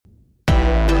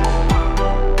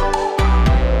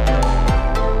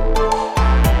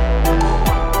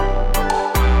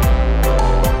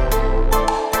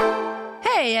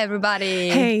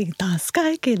everybody! Hei taas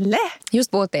kaikille!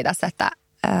 Just puhuttiin tässä, että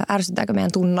ärsyttääkö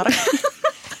meidän tunnari.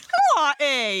 Mua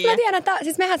ei! Mä tiedän, että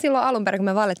siis mehän silloin alun perin, kun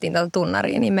me valittiin tätä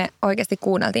tunnaria, niin me oikeasti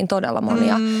kuunneltiin todella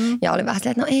monia. Ja oli vähän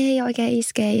silleen, että no ei oikein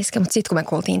iske. Mutta sitten kun me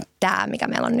kuultiin tämä, mikä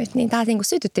meillä on nyt, niin tämä niinku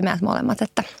sytytti meidät molemmat,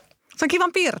 että... Se on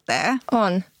kivan piirteä.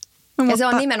 On. No, ja se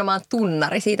on nimenomaan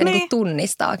tunnari. Siitä niin.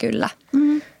 Tunnistaa kyllä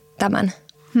tämän.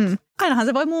 Ainahan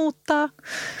se voi muuttaa,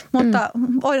 mutta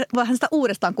voihan sitä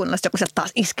uudestaan kuunnella, joku sieltä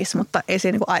taas iskisi, mutta ei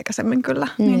siinä niin kuin aikaisemmin kyllä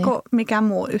niin kuin mikään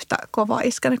muu yhtä kovaa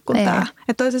iskenyt kuin tämä.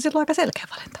 Että olisi silloin aika selkeä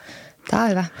valinta. Tämä on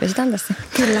hyvä. Pysytään tässä.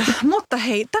 Kyllä. Mutta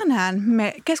hei, tänään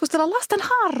me keskustellaan lasten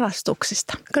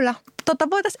harrastuksista. Kyllä.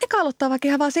 Voitaisiin eka aloittaa vaikka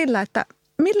ihan vaan sillä, että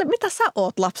mitä sä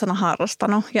oot lapsena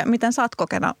harrastanut ja miten sä oot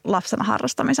kokenut lapsena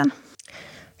harrastamisen?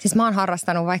 Siis mä oon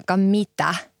harrastanut vaikka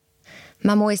mitä.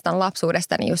 Mä muistan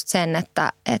lapsuudestani just sen,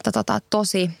 että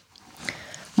tosi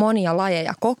monia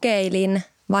lajeja kokeilin.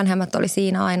 Vanhemmat oli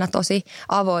siinä aina tosi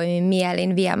avoimin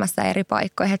mielin viemässä eri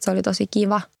paikkoihin, että se oli tosi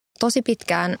kiva. Tosi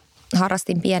pitkään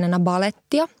harrastin pienenä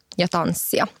balettia ja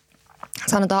tanssia.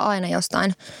 Sanotaan aina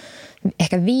jostain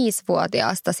ehkä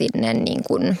 5-vuotiaasta sinne niin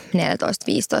kuin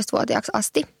 14-15-vuotiaaksi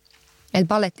asti. Että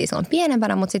balettia silloin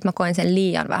pienempänä, mutta sitten mä koin sen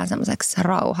liian vähän semmoiseksi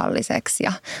rauhalliseksi.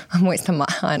 Ja muistan, mä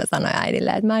aina sanoin äidille,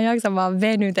 että mä en jaksa vaan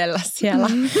venytellä siellä.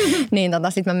 Niin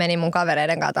sitten mä menin mun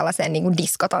kavereiden kanssa tällaiseen niin kuin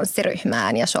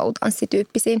diskotanssiryhmään ja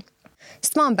showtanssityyppisiin.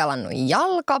 Sitten mä oon pelannut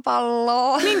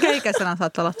jalkapalloa. Minkä ikäisenä sä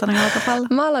oot aloittanut jalkapalloa?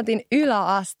 Mä aloitin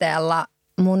yläasteella.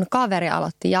 Mun kaveri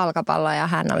aloitti jalkapalloa ja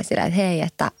hän oli silleen, että hei,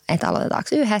 että aloitetaanko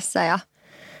yhdessä. Ja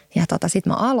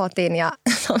sitten mä aloitin ja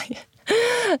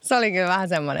se oli kyllä vähän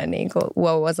semmoinen niin kuin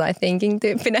what was I thinking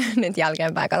 -tyyppinen nyt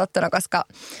jälkeenpäin katsottuna, koska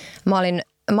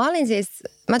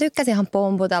mä tykkäsin ihan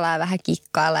pomputella ja vähän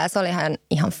kikkailla ja se oli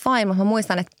ihan fine, mutta mä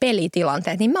muistan, että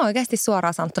pelitilanteet, niin mä oikeasti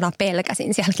suoraan sanottuna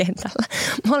pelkäsin siellä kentällä.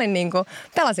 Mä olin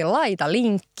pelasin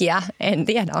laitalinkkiä, en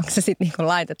tiedä onko se sitten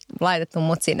laitettu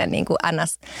mut sinne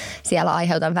ns. Siellä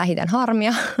aiheutan vähiten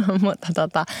harmia,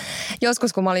 mutta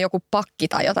joskus kun mä olin joku pakki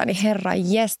tai jotain, niin herra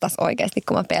jestas oikeasti,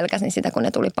 kun mä pelkäsin sitä, kun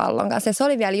ne tuli pallon kanssa. Ja se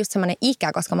oli vielä just semmoinen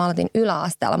ikä, koska mä aloitin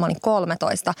yläasteella, mä olin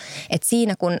 13, että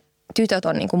siinä kun tytöt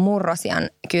on murrosian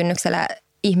kynnyksellä,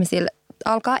 ihmisillä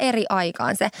alkaa eri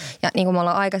aikaan se. Ja niin kuin me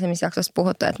ollaan aikaisemmissa jaksoissa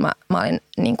puhuttu, että mä olin,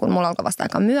 mulla alkoi vasta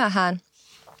aika myöhään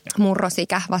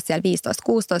murrosikä, vasta siellä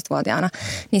 15-16-vuotiaana.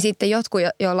 Niin sitten jotkut,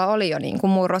 joilla oli jo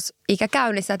murrosikä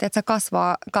käynnissä, että se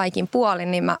kasvaa kaikin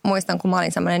puolin, niin mä muistan, kun mä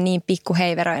olin semmoinen niin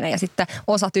pikkuheiveröinen ja sitten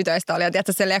osa tytöistä oli,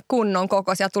 että silleen kunnon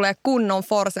kokoisia, tulee kunnon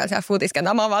forsel siellä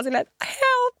futiskentä. Mä oon vaan silleen, että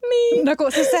help me. No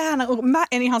kun siis sehän, mä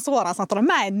en ihan suoraan sanottuna,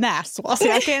 mä en näe sua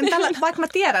siellä kentällä. Vaikka mä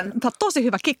tiedän, sä oot tosi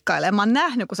hyvä kikkailemaan. Mä oon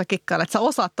nähnyt, kun sä kikkailet, että sä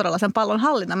osaat todella sen pallon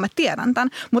hallinnan, mä tiedän tämän.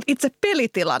 Mutta itse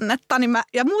pelitilannetta, niin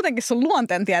ja muutenkin sun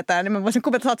luonteen tietää, niin mä voisin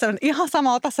kuvitella, että sä oot sellainen ihan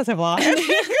sama, tässä se vaan.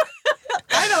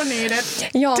 I don't need it.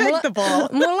 Joo, take the ball.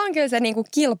 Mulla on kyllä se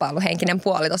kilpailuhenkinen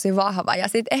puoli tosi vahva ja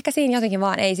sit ehkä siinä jotenkin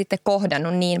vaan ei sitten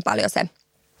kohdannut niin paljon se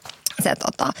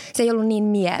ei ollut niin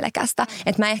mielekästä,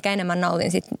 että mä ehkä enemmän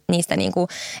nautin sit niistä,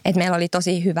 että meillä oli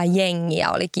tosi hyvä jengi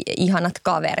ja oli ihanat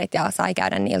kaverit ja sai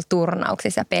käydä niillä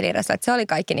turnauksissa ja pelireissuilla. Se oli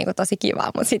kaikki tosi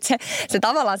kivaa, mutta sitten se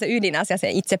tavallaan se ydinasia, se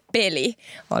itse peli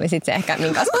oli sitten se ehkä,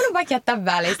 minkä olisi voinut vaikka jättää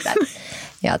välistä.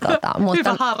 Ja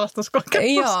hyvä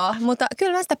harrastuskokemus. Joo, mutta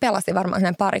kyllä mä sitä pelasin varmaan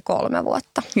 2-3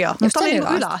 vuotta. Joo, mutta oli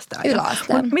yläasteella.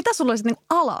 Mitä sulla olisi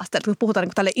ala-asteella, kun puhutaan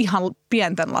tälle ihan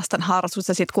pienten lasten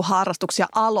harrastuksista, sitten kun harrastuksia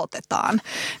aloitetaan,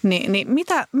 niin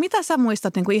mitä sä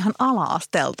muistat ihan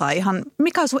ala-asteelta?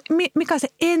 Mikä se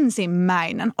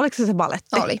ensimmäinen? Oliko se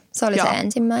baletti? Oli, se oli se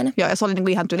ensimmäinen. Joo, ja se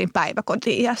oli ihan tyylin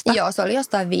päiväkoti-iästä. Joo, se oli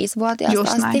jostain 5-vuotiaasta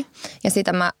asti. Näin. Ja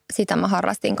sitä mä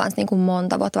harrastin kanssa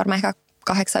monta vuotta, varmaan ehkä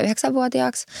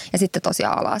 8-9-vuotiaaksi. Ja sitten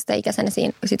tosiaan ala-asteikäisenä,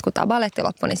 sitten kun tämä baletti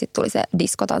loppui, niin sitten tuli se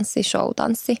diskotanssi,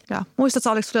 showtanssi. Muistatko,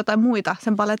 oliko sulla jotain muita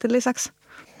sen baletin lisäksi?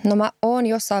 No mä oon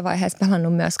jossain vaiheessa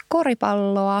pelannut myös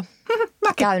koripalloa,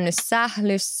 käynyt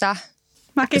sählyssä.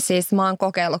 Mäkin. Siis mä oon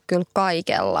kokeillut kyllä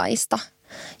kaikenlaista.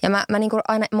 Ja mä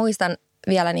aina muistan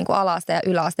vielä ala-asteen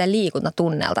ja yläasteen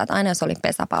liikuntatunnelta, että aina jos oli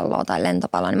pesäpalloa tai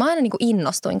lentopalloa, niin mä aina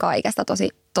innostuin kaikesta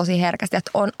tosi herkästi.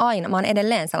 Että mä oon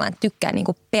edelleen sellainen, että tykkään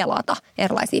pelata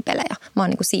erilaisia pelejä. Mä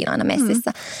oon siinä aina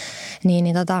messissä.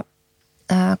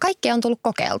 Kaikkea on tullut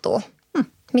kokeiltua.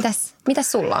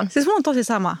 Mitäs sulla on? Siis mulla on tosi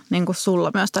sama niin kuin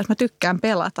sulla myös, että mä tykkään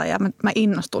pelata ja mä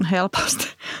innostun helposti.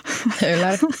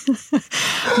 Kyllä.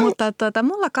 Mutta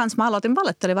mulla kanssa mä aloitin,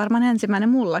 baletti oli varmaan ensimmäinen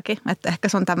mullakin, että ehkä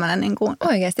se on tämmöinen niin kuin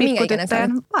oikeasti, minkä ikäinen sä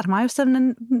olet? Varmaan just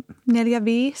sellainen 4-5.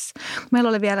 Meillä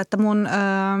oli vielä, että mun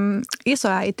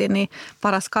isoäitini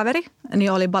paras kaveri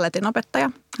niin oli baletin opettaja.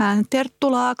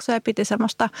 Terttu Laakso ja piti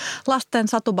semmoista lasten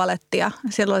satubalettia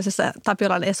silloisessa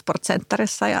Tapiolan Esport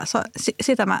Centerissä ja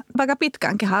sitä mä aika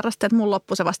pitkäänkin harrastin, että mun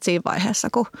loppui se vasta siinä vaiheessa,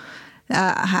 kun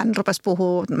hän rupesi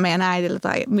puhua meidän äidille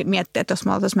tai miettiä, että jos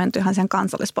me oltaisiin menty ihan sen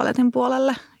kansallispaletin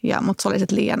puolelle. Mutta se oli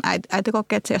sitten liian äiti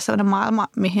kokee, että se ei ole sellainen maailma,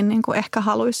 mihin niinku ehkä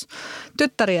haluaisi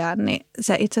tyttäriään, niin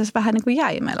se itse asiassa vähän niinku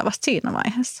jäi meillä vasta siinä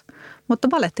vaiheessa. Mutta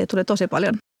balettia tuli tosi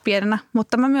paljon pienenä,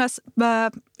 mutta mä myös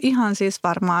ihan siis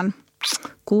varmaan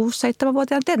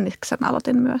 6-7-vuotiaan tenniksen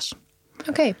aloitin myös.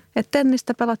 Okei. Et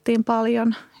tennistä pelattiin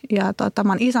paljon ja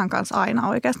mä oon isän kanssa aina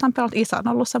oikeastaan pelannut. Isä on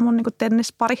ollut se mun niinku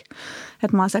tennispari.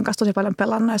 Että mä oon sen kanssa tosi paljon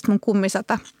pelannut ja sitten mun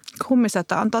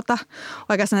kummisetä on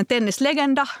oikeastaan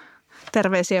tennislegenda.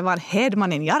 Terveisiä vaan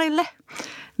Hedmanin Jarille.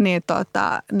 Niin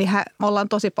ollaan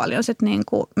tosi paljon sit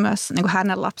myös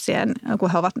hänen lapsien,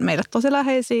 kun he ovat meille tosi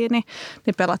läheisiä, niin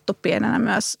pelattu pienenä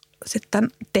myös sitten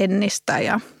tennistä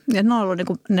ja ne on ollut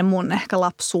ne mun ehkä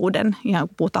lapsuuden, ihan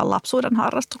kun puhutaan lapsuuden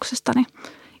harrastuksesta. Niin.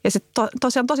 Ja sitten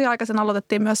tosiaan tosi aikaisen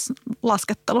aloitettiin myös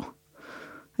laskettelu.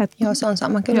 Joo, se on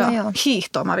sama kyllä, joo.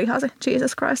 Hiihtoa mä vihasin,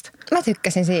 Jesus Christ. Mä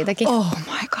tykkäsin siitäkin. Oh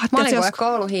my god. Mä olin kuule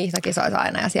kouluhiihtokisoissa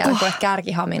aina ja siellä kuule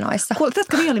kärkihaminoissa. Kuule,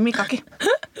 tiedätkö, niin oli Mikakin.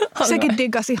 Sekin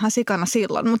diggasi ihan sikana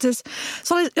silloin. Mutta siis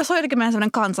se oli jotenkin meidän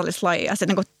sellainen kansallislaji ja se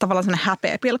niinku tavallaan sellainen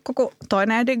häpeä pilkku, kun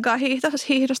toinen ei diggaa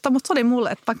hiihdosta. Mutta se oli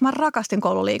mulle, että vaikka mä rakastin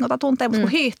koululiikuntatunteja, mutta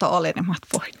kun hiihto oli, niin mä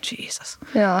voi Jesus.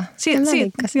 Joo,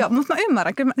 joo, mutta mä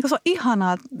ymmärrän. Kyllä se on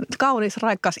ihanaa, kaunis,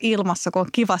 raikkaas ilmassa, kun on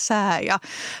kiva sää ja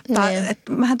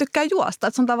mähän tykkään juosta,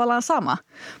 että se on tavallaan sama.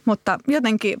 Mutta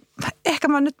jotenkin, ehkä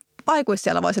mä nyt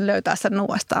aikuisiellä voisin löytää sen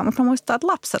uudestaan, mutta mä muistan, että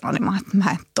lapsena niin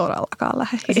mä en todellakaan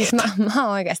lähde hiihtämään. Siis mä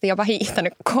oon oikeasti jopa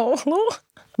hiihtänyt kouluun.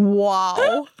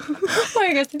 Wow.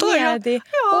 Oikeasti mietin.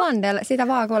 Landel, sitä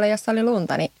vaakuolle, jossa oli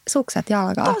lunta, niin sukset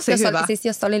jalkaa. Tosi hyvä.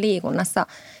 Jos oli liikunnassa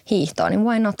hiihtoa, niin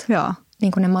why not? Joo.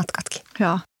 Niin kuin ne matkatkin.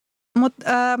 Joo. Mutta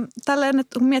tälleen nyt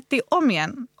kun miettii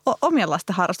omien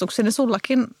lasten harrastuksia, niin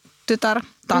sullakin tytär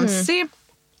tanssii.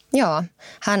 Joo,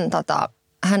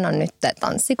 hän on nyt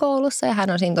tanssikoulussa ja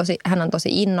hän on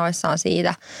tosi innoissaan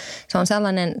siitä. Se on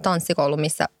sellainen tanssikoulu,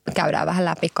 missä käydään vähän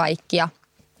läpi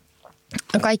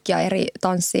kaikkia eri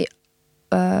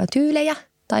tanssityylejä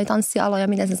tai tanssialoja,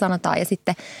 miten se sanotaan. Ja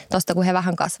sitten tuosta kun he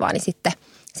vähän kasvaa, niin sitten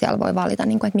siellä voi valita,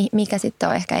 että mikä sitten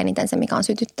on ehkä eniten se, mikä on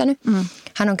sytyttänyt.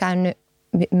 Hän on käynyt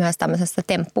myös tämmöisessä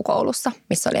temppukoulussa,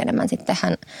 missä oli enemmän sitten,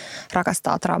 hän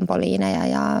rakastaa trampoliineja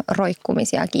ja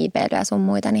roikkumisia, kiipeilyjä ja sun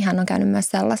muita, niin hän on käynyt myös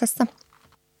sellaisessa.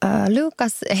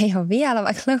 Lukas ei ole vielä,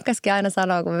 vaikka Lukaskin aina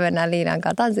sanoo, kun me mennään Liinan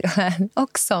kanssa tanssikouluun,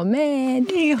 Oksomed.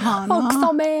 Ihanaa.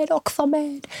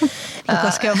 Oksomed.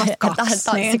 Lukaskin on vasta 2.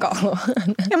 Tanssikoulu.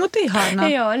 Ja mutta ihanaa.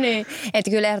 Joo, niin.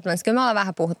 Että kyllä ehdottomasti, kyllä me ollaan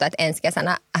vähän puhuttu, että ensi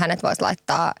kesänä hänet voisi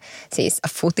laittaa siis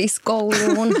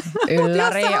futiskouluun,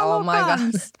 ylläri, oh my god.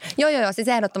 Joo, siis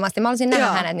ehdottomasti. Mä olisin nähdä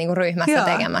hänet niinku ryhmässä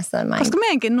tekemässä. Koska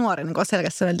meidänkin nuori niin on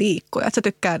selkeästi sellainen liikkuja, että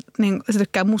se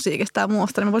tykkää musiikista ja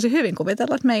muusta, niin mä voisin hyvin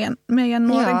kuvitella, että meidän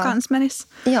nuoren kanssa menisi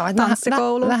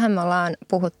tanssikouluun. Vähän me ollaan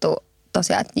puhuttu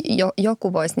tosiaan, että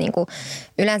joku voisi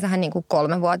yleensähän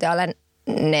 3-vuotiaalle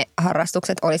ne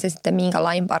harrastukset, oli se sitten minkä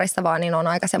lajin parissa vaan, niin on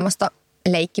aika semmoista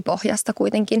leikkipohjasta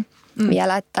kuitenkin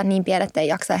vielä, että niin pienet ei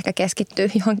jaksa ehkä keskittyä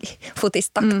johonkin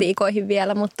futistaktiikoihin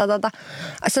vielä, mutta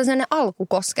se on sellainen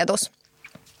alkukosketus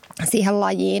siihen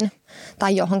lajiin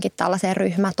tai johonkin tällaiseen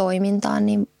ryhmätoimintaan,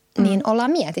 niin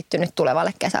ollaan mietitty nyt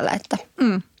tulevalle kesälle, että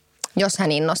jos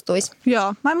hän innostuisi.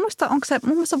 Joo, mä en muista, onko se,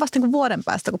 mun mielestä on vasta vuoden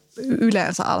päästä, kun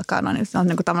yleensä alkaa, niin se on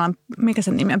tavallaan, mikä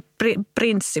sen nimi on,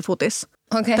 prinssifutis.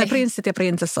 Okay. Tai prinssit ja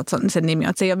prinsessat sen nimi on,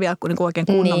 että se ei ole vielä oikein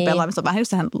kunnon pelaamista, se on vähän just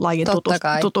sehän lajin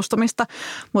tutustumista.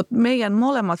 Mutta meidän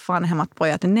molemmat vanhemmat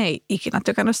pojat, niin ne ei ikinä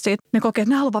tykännyt siitä. Ne kokee,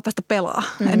 että ne haluaa päästä pelaa.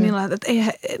 Että ei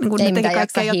ne teki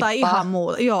kaikkea jotain ihan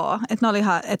muuta. Joo, että ne oli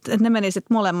ihan, että ne meni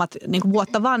sitten molemmat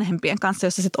vuotta vanhempien kanssa,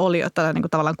 jossa sitten oli jo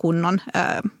tavallaan kunnon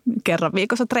kerran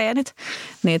viikossa treenit.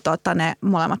 Niin ne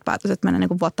molemmat päätösivät, että mennä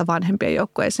vuotta vanhempien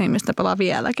joukkueisiin, mistä pelaa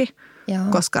vieläkin. Joo.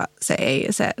 Koska se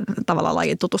tavallaan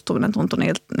lajin tutustuminen tuntui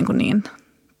niin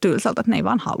tylsältä, että ne ei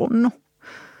vaan halunnut.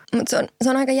 Mutta se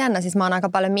on aika jännä. Siis mä oon aika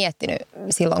paljon miettinyt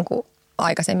silloin, kun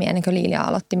aikaisemmin ennen kuin Liilia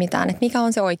aloitti mitään, että mikä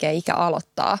on se oikea ikä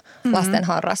aloittaa lasten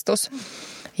harrastus.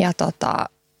 Ja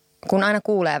kun aina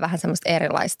kuulee vähän semmoista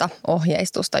erilaista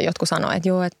ohjeistusta, jotkut sanoo, että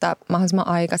joo, että mahdollisimman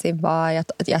aikaisin vaan. Ja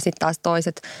sitten taas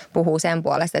toiset puhuu sen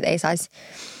puolesta, että ei saisi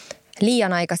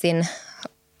liian aikaisin,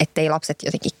 ettei lapset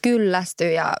jotenkin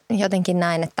kyllästy ja jotenkin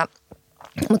näin, että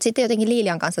mutta sitten jotenkin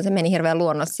Liilian kanssa se meni hirveän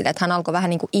luonnollisesti, että hän alkoi vähän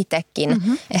niin kuin itsekin.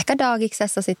 Ehkä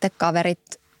Daagiksessa sitten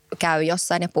kaverit käy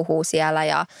jossain ja puhuu siellä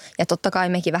ja totta kai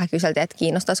mekin vähän kyseltiin, että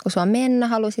kiinnostaisiko sua mennä,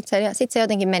 haluaisit sen. Ja sitten se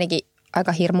jotenkin menikin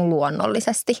aika hirmu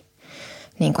luonnollisesti.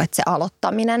 niin kuin, että se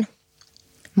aloittaminen.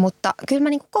 Mutta kyllä mä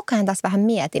niin kuin koko ajan tässä vähän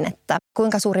mietin, että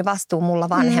kuinka suuri vastuu mulla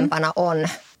vanhempana on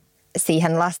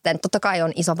siihen lasten, totta kai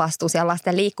on iso vastuu siihen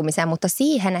lasten liikkumiseen, mutta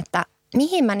siihen, että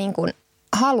mihin mä niin kuin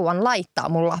haluan laittaa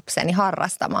mun lapseni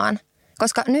harrastamaan.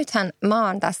 Koska nythän mä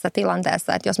oon tässä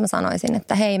tilanteessa, että jos mä sanoisin,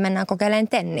 että hei, mennään kokeilemaan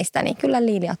tennistä, niin kyllä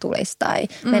Lilia tulisi. Tai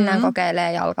mennään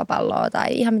kokeilemaan jalkapalloa tai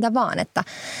ihan mitä vaan. Että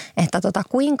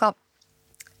kuinka,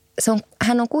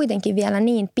 hän on kuitenkin vielä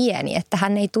niin pieni, että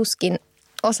hän ei tuskin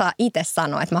osaa itse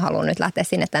sanoa, että mä haluan nyt lähteä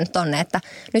sinne tänne tonne. Että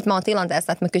nyt mä oon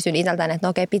tilanteessa, että mä kysyn itseltäni, että no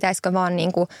okei, pitäisikö vaan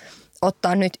niin kuin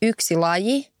ottaa nyt yksi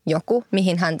laji, joku,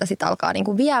 mihin häntä sitten alkaa niin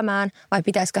kuin viemään, vai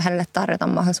pitäisikö hänelle tarjota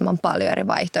mahdollisimman paljon eri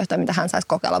vaihtoehtoja, mitä hän saisi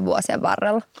kokeilla vuosien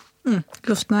varrella?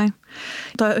 Just näin.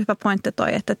 Toi on hyvä pointti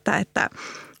toi, että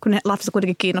kun ne lapset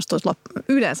kuitenkin kiinnostuisi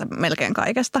yleensä melkein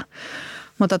kaikesta.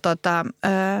 Mutta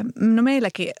no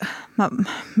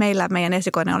meidän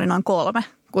esikoinen oli noin 3,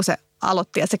 kun se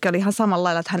aloitti. Ja sekin oli ihan samalla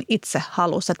lailla, että hän itse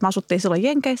halusi. Että me asuttiin silloin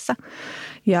Jenkeissä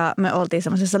ja me oltiin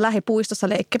semmoisessa lähipuistossa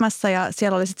leikkimässä. Ja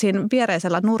siellä oli sitten siinä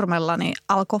viereisellä nurmella, niin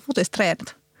alkoi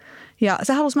futistreenit. Ja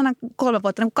se halusi mennä 3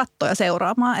 vuotta niin katsoa ja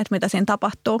seuraamaan, että mitä siinä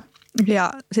tapahtuu.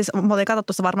 Ja siis me oltiin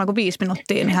katsottu sitä varmaan 5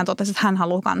 minuuttia, niin hän totesi, että hän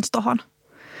haluaa kans tohon.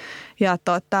 Ja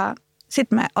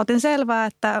sitten me otin selvää,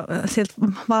 että siltä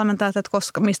valmentajat,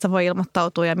 että mistä voi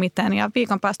ilmoittautua ja miten. Ja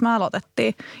viikon päästä me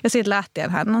aloitettiin. Ja siitä lähtien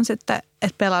hän on sitten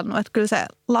pelannut, että kyllä se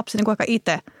lapsi niin kuin aika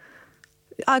itse,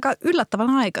 aika yllättävän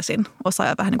aikaisin osaa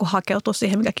ja vähän niin kuin hakeutua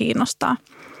siihen, mikä kiinnostaa.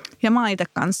 Ja mä oon itse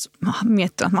kanssa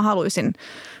miettinyt, että mä haluaisin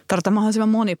tarjota mahdollisimman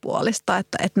monipuolista,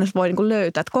 että ne voi niin kuin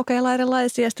löytää, että kokeilla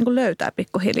erilaisia ja sitten niin kuin löytää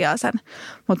pikkuhiljaa sen.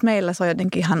 Mutta meillä se on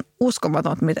jotenkin ihan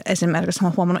uskomaton, mitä esimerkiksi mä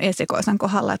oon huomannut esikoisen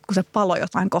kohdalla, että kun se palo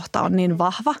jotain kohtaa on niin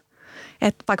vahva,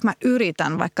 että vaikka mä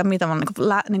yritän, vaikka mitä mä oon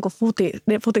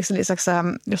niin futiksen lisäksi,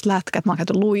 jos lätkä, että mä oon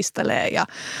käyty luistelee ja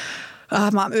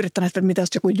mä oon yrittänyt, että mitä jos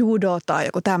joku judo tai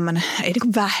joku tämmöinen, ei niin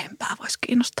kuin vähempää voisi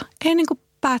kiinnostaa. Ei niin kuin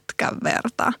pätkän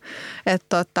verta.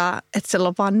 Että sillä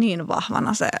on vaan niin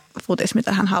vahvana se futis,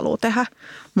 mitä hän haluaa tehdä.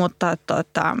 Mutta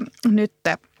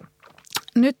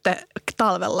nyt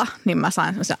talvella niin mä sain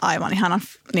semmoisen aivan ihanan,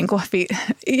 niin kuin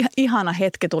ihana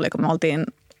hetki tuli, kun me oltiin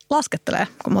laskettelee,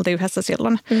 kun me oltiin yhdessä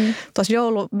silloin tuossa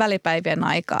jouluvälipäivien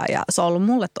aikaa. Ja se on ollut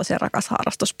mulle tosi rakas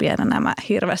harrastus pienenä. Mä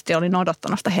hirveästi olin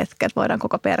odottanut sitä hetkeä, että voidaan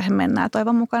koko perhe mennä ja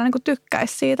toivon mukaan niin kuin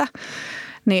tykkäisi siitä.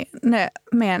 Niin ne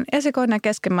meidän esikoinen ja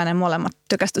keskimmäinen molemmat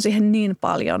tykästyi siihen niin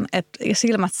paljon, että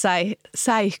silmät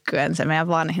säihkyen se meidän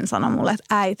vanhin sanoi mulle, että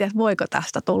äiti, että voiko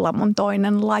tästä tulla mun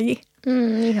toinen laji.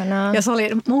 Ihanaa. Ja se oli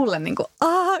mulle niin kuin,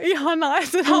 ihanaa,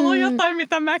 että se haluaa jotain,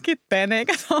 mitä mäkin teen,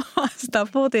 eikä se ole sitä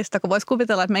futista. Kun voisi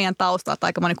kuvitella, että meidän taustalta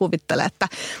aika moni kuvittelee, että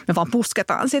me vaan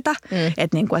pusketaan sitä.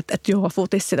 Että niin kuin, että joo,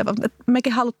 futis sitä.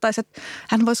 Mekin haluttaisiin, että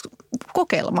hän voisi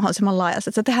kokeilla mahdollisimman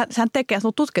laajasti. Sehän tekee, se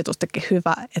on tutkitustikin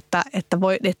hyvä, että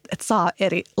saa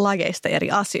eri lajeista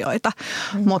eri asioita.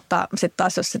 Mutta sitten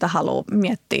taas, jos sitä haluaa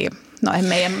miettiä, no ei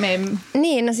meidän...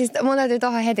 Niin, no siis mun täytyy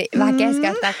tuohon heti vähän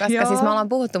keskeyttää, koska siis me ollaan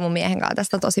puhuttu mun miehen kanssa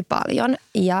tästä tosi paljon.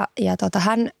 Ja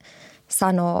hän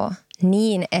sanoo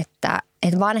niin, että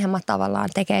vanhemmat tavallaan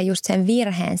tekee just sen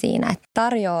virheen siinä, että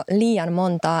tarjoaa liian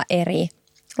montaa eri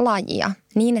lajia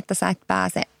niin, että sä et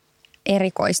pääse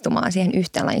erikoistumaan siihen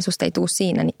yhteen lajiin. Susta ei tule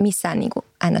siinä missään niin kuin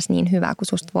ns. Niin hyvää kuin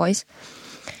susta voisi.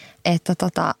 Että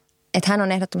hän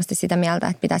on ehdottomasti sitä mieltä,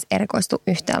 että pitäisi erikoistua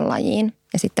yhteen lajiin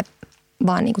ja sitten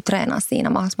vaan niin kuin treenaa siinä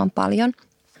mahdollisimman paljon.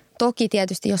 Toki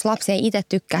tietysti, jos lapsi ei itse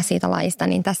tykkää siitä lajista,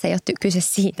 niin tässä ei ole kyse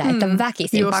siitä, että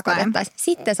väkisin pakotettaisiin.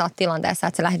 Sitten sä oot tilanteessa,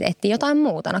 että sä lähdet etsiä jotain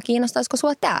muuta. No kiinnostaisiko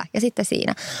sua tää? Ja sitten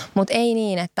siinä. Mutta ei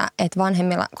niin, että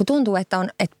vanhemmilla, kun tuntuu, että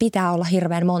pitää olla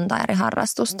hirveän monta eri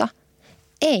harrastusta.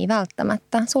 Ei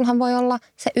välttämättä. Sulhan voi olla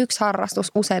se yksi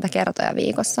harrastus useita kertoja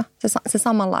viikossa, se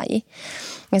sama laji.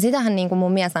 Ja sitähän niin kuin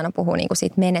mun mies aina puhuu niin kuin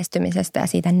siitä menestymisestä ja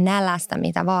siitä nälästä,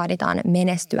 mitä vaaditaan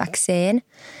menestyäkseen.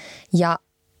 Ja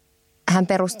hän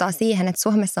perustaa siihen, että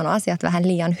Suomessa on asiat vähän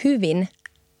liian hyvin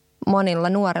monilla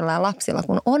nuorilla ja lapsilla,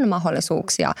 kun on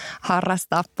mahdollisuuksia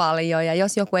harrastaa paljon. Ja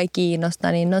jos joku ei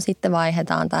kiinnosta, niin no sitten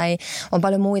vaihdetaan. Tai on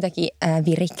paljon muitakin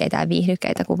virikkeitä ja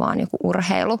viihdykkeitä kuin vaan joku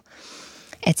urheilu.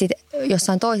 Että sitten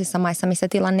jossain toisissa maissa, missä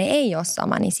tilanne ei ole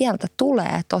sama, niin sieltä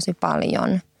tulee tosi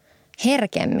paljon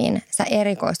herkemmin. Sä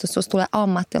erikoistut, susta tulee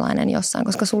ammattilainen jossain,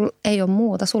 koska sulla ei ole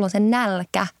muuta. Sulla on se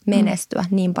nälkä menestyä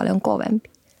niin paljon kovempi.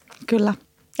 Kyllä.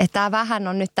 Että tämä vähän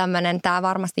on nyt tämmöinen, tämä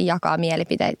varmasti jakaa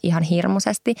mielipiteitä ihan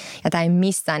hirmuisesti. Ja tämä ei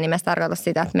missään nimessä tarkoita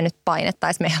sitä, että me nyt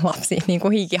painettaisiin meidän lapsiin niin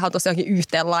kuin hiikihautuisi johonkin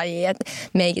yhteen lajiin, että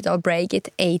make it or break it,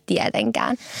 ei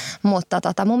tietenkään.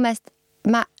 Mutta mun mielestä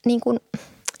mä niin kuin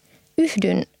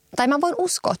yhdyn tai mä voin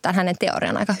uskoa tämän hänen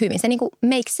teorian aika hyvin. Se niinku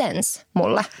make sense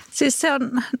mulle. Siis se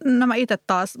on, no mä itse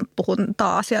puhun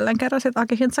jälleen kerran siitä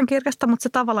Aki Hintsan kirjasta, mutta se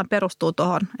tavallaan perustuu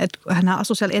tuohon, että hän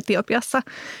asui siellä Etiopiassa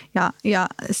ja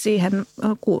siihen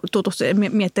kun tutustui,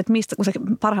 mietti, että mistä, kun se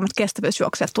parhaimmat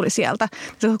kestävyysjuoksijat tuli sieltä.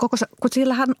 Kun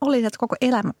sillähän oli, että koko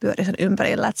elämä pyöri sen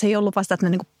ympärillä, että se ei ollut vasta, että ne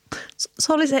niinku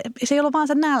se ei ollut vaan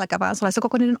se nälkä, vaan se oli se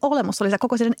koko niiden olemus, se oli se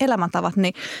koko niiden elämäntavat,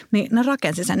 niin ne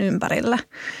rakensi sen ympärillä.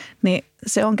 Niin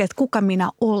se onkin, että kuka minä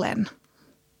olen.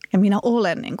 Ja minä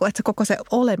olen, niin kuin, että se koko se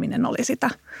oleminen oli sitä.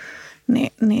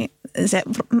 Niin se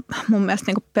mun mielestä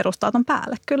niin kuin perustaa ton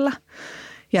päälle kyllä.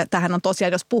 Ja tämähän on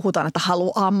tosiaan, jos puhutaan, että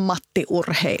haluaa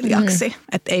ammattiurheilijaksi.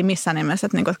 Että ei missään nimessä,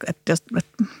 että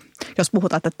jos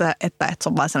puhutaan, että se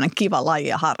on vain sellainen kiva laji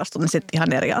ja harrastus, niin sitten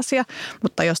ihan eri asia.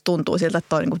 Mutta jos tuntuu siltä, että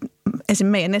toi, niin esim.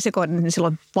 Meidän esikoinen, niin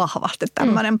silloin vahvasti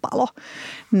tämmöinen palo.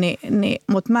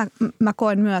 Mutta mä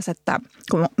koen myös, että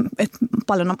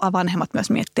paljon vanhemmat myös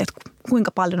miettii, että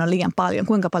kuinka paljon on liian paljon,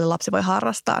 kuinka paljon lapsi voi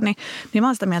harrastaa. Niin mä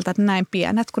oon sitä mieltä, että näin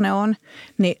pienet kun ne on,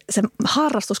 niin se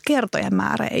harrastuskertojen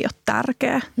määrä ei ole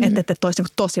tärkeä. Että olisi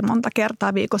niin tosi monta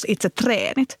kertaa viikossa itse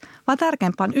treenit, vaan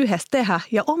tärkeämpää on yhdessä tehdä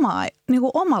ja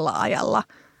omalla ajalla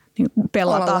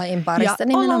pelata. Olla lajin parissa.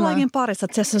 Ja olla lajin parissa,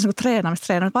 että se on niin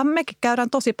treenaamista, vaan mekin käydään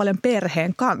tosi paljon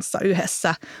perheen kanssa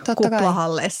yhdessä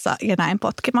kuplahalleissa ja näin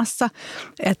potkimassa.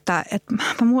 Että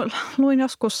mä luin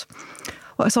joskus,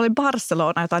 se oli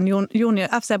Barcelona, jotain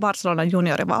FC Barcelonan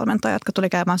juniorivalmentajat, jotka tuli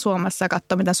käymään Suomessa ja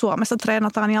katsoa, miten Suomessa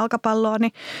treenataan jalkapalloa,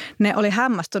 niin ne oli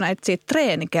hämmästyneitä siitä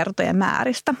treenikertojen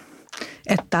määristä.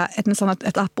 Että ne sanoivat,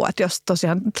 että apua, että jos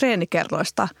tosiaan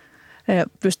treenikerroista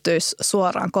pystyisi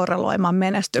suoraan korreloimaan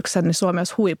menestyksen, niin Suomi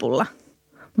olisi huipulla.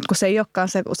 Mutta kun se ei olekaan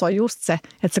se, se on just se,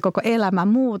 että se koko elämä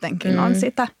muutenkin on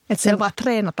sitä, että se vaan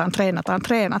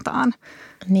treenataan.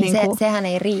 Niin sehän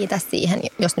ei riitä siihen,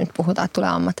 jos nyt puhutaan, että tulee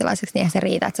ammattilaiseksi, niin eihän se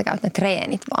riitä, että sä käyt ne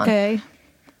treenit vaan. Ei.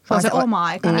 Se on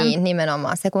oma-aikainen. Niin,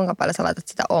 nimenomaan. Se, kuinka paljon sä laitat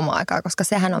sitä omaa aikaa, koska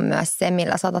sehän on myös se,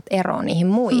 millä saatat eroon niihin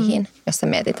muihin, jos sä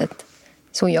mietit, että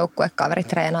sun joukkuekaveri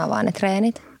treenaa vaan ne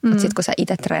treenit. Mutta sitten kun sä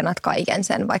itse treenaat kaiken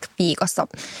sen, vaikka viikossa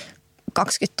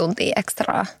 20 tuntia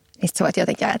ekstraa, niin sit sä voit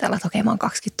jotenkin ajatella, että okei, mä oon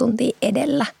 20 tuntia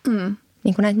edellä.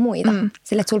 Niin kuin näitä muita.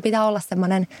 Sille, että sulla pitää olla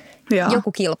semmoinen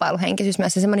joku kilpailuhenkisyys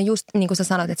myös. Ja semmoinen just, niin kuin sä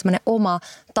sanoit, että semmoinen oma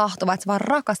tahto, vaan että sä vaan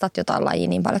rakastat jotain lajia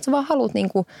niin paljon, että sä vaan haluat niin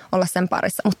kuin olla sen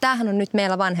parissa. Mutta tämähän on nyt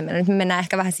meillä vanhemmilla. Nyt me mennään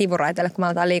ehkä vähän sivuraiteille, kun me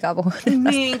aletaan liikaa puhua.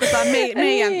 Niin, kun tämä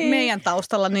meidän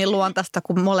taustalla niin luontaista,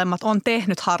 kun molemmat on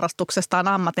tehnyt harrastuksestaan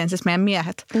ammatin, siis meidän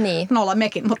miehet. Niin. No ollaan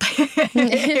mekin, mutta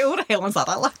ei urheilun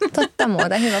saralla. Totta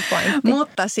muuten, hyvä pointti.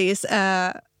 Mutta siis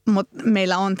Mutta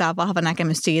meillä on tämä vahva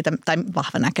näkemys siitä, tai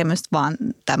vahva näkemys, vaan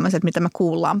tämmöiset, mitä me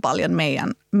kuullaan paljon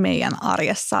meidän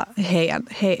arjessa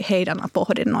heidän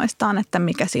pohdinnoistaan, että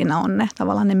mikä siinä on ne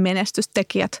tavallaan ne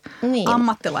menestystekijät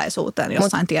ammattilaisuuteen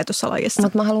jossain tietyssä lajissa.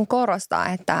 Mutta mä haluan korostaa,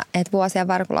 että vuosien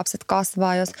varrella kun lapset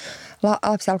kasvaa, jos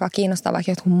lapsi alkaa kiinnostaa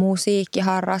vaikka jotkut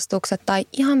musiikkiharrastukset tai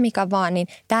ihan mikä vaan, niin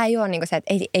tämä ei ole niin kuin se,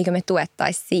 että eikö me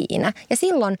tuettaisi siinä. Ja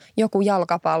silloin joku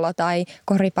jalkapallo tai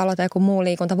koripallo tai joku muu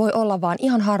liikunta voi olla vaan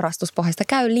ihan harrastuspohjasta.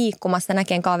 Käy liikkumassa,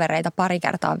 näkee kavereita pari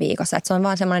kertaa viikossa. Että se on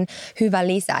vaan semmoinen hyvä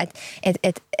lisä,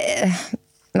 että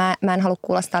mä en halua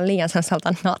kuulostaa liian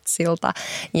sellaiselta natsilta.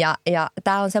 Ja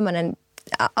tämä on semmoinen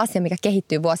asia, mikä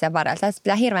kehittyy vuosien varrella. Tässä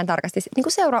pitää hirveän tarkasti niin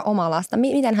kuin seuraa omaa lasta,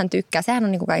 miten hän tykkää. Sehän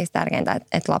on niin kuin kaikista tärkeintä,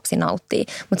 että lapsi nauttii.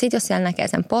 Mutta sitten jos siellä näkee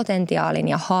sen potentiaalin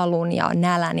ja halun ja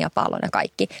nälän ja pallon ja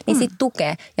kaikki, niin sitten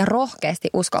tukee ja rohkeasti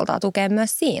uskaltaa tukea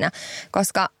myös siinä.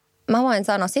 Koska mä voin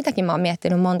sanoa, sitäkin mä oon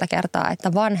miettinyt monta kertaa,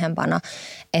 että vanhempana,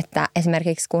 että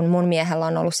esimerkiksi kun mun miehellä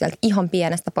on ollut sieltä ihan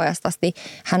pienestä pojasta asti,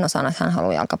 hän on sanonut, että hän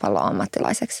haluaa jalkapalloa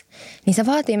ammattilaiseksi. Niin se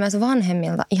vaatii myös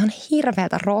vanhemmilta ihan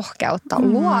hirveätä rohkeutta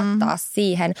luottaa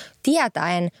siihen,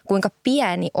 tietäen kuinka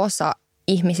pieni osa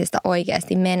ihmisistä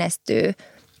oikeasti menestyy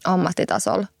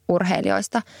ammattitasolla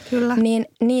urheilijoista. Kyllä.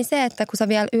 Niin se, että kun sä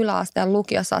vielä yläasteen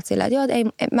lukiossa oot silleen, että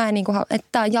joo, mä en niinku, että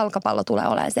tää jalkapallo tulee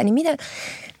olemaan se, niin miten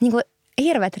niinku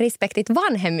hirveät respektit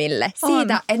vanhemmille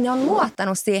siitä, että ne on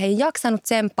luottanut siihen, jaksanut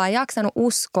tsemppaa, jaksanut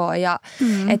uskoa ja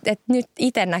että nyt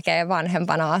itse näkee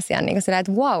vanhempana asian niin kuin silleen,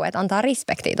 että wow, että antaa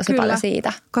respektiä tosi paljon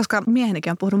siitä. Koska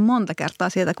miehenikin on puhunut monta kertaa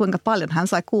siitä, kuinka paljon hän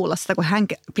sai kuulla sitä, kun hän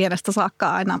pienestä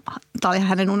saakka aina, tämä oli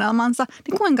hänen unelmansa,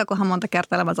 niin kuinka kohan monta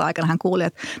kertaa elämänsä aikana hän kuuli,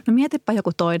 että no mietipä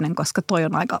joku toinen, koska toi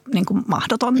on aika niin kuin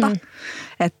mahdotonta.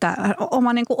 Että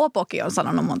oma niin kuin opokin on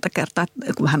sanonut monta kertaa,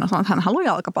 että kun hän on sanonut, että hän haluaa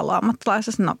jalkapalloa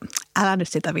ammattilaisessa, no älä nyt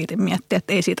sitä viitin miettiä,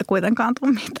 että ei siitä kuitenkaan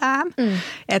tule mitään.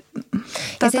 Että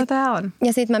tätä tämä on.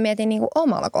 Ja sitten mä mietin niinku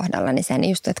omalla kohdallani sen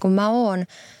just, että kun mä oon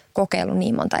kokeillut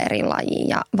niin monta eri lajia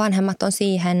ja vanhemmat on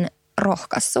siihen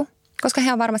rohkaissut. Koska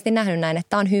he on varmasti nähnyt näin,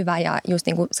 että on hyvä ja just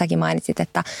niin kuin säkin mainitsit,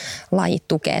 että lajit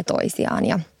tukee toisiaan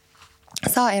ja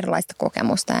saa erilaista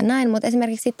kokemusta ja näin. Mutta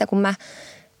esimerkiksi sitten kun mä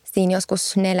siinä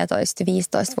joskus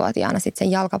 14-15-vuotiaana sitten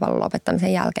sen jalkapallon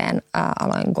lopettamisen jälkeen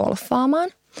aloin golfaamaan.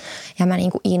 Ja mä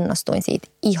niin kuin innostuin siitä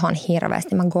ihan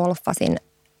hirveästi. Mä golfasin,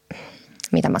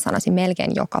 mitä mä sanoisin,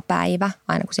 melkein joka päivä,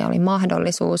 aina kun siellä oli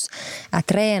mahdollisuus.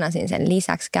 Treenasin sen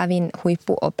lisäksi, kävin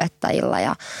huippuopettajilla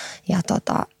ja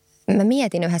mä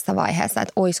mietin yhdessä vaiheessa,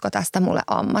 että oisko tästä mulle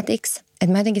ammatiksi.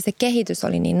 Että jotenkin se kehitys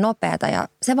oli niin nopeata ja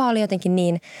se vaan oli jotenkin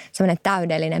niin semmoinen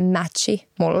täydellinen matchi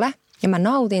mulle. Ja mä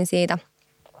nautin siitä.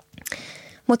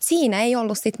 Mutta siinä ei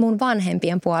ollut sit mun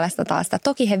vanhempien puolesta taas sitä.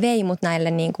 Toki he vei mut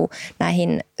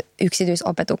näihin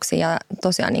yksityisopetuksiin ja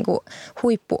tosiaan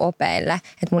huippuopeille.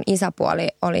 Että mun isäpuoli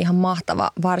oli ihan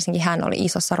mahtava, varsinkin hän oli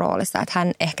isossa roolissa. Että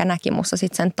hän ehkä näki musta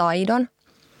sit sen taidon.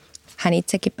 Hän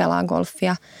itsekin pelaa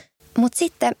golfia. Mutta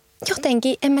sitten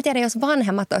jotenkin, en mä tiedä, jos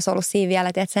vanhemmat olisi ollut siinä vielä,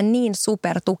 että sä niin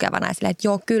supertukevana ja silleen, että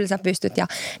joo, kyllä sä pystyt ja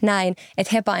näin.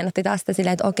 Että he painotti tästä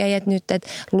silleen, että okei, että nyt et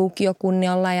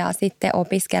lukiokunniolla ja sitten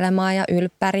opiskelemaan ja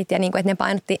ylppärit ja niin kuin, että ne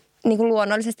painotti niin kuin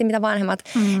luonnollisesti, mitä vanhemmat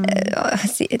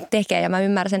tekee ja mä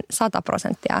ymmärrän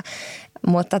 100%.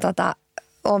 Mutta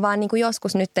olen vaan niin kuin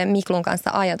joskus nyt Miklun kanssa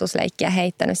ajatusleikkiä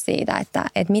heittänyt siitä,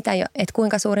 että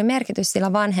kuinka suuri merkitys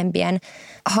sillä vanhempien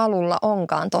halulla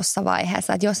onkaan tuossa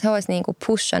vaiheessa. Että jos he olisi niin kuin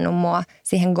pushannut mua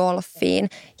siihen golfiin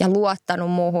ja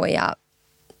luottanut muuhun ja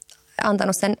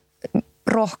antanut sen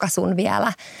rohkaisun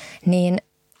vielä, niin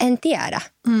en tiedä,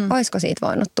 olisiko siitä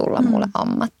voinut tulla mulle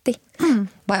ammatti.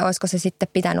 Vai olisiko se sitten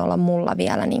pitänyt olla mulla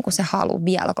vielä niin kuin se halu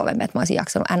vielä kovemmin, että mä olisin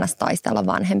jaksanut ns. Taistella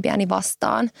vanhempiani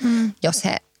vastaan, jos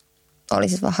he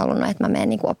olisit vaan halunnut, että mä menen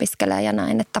niin kuin opiskelemaan ja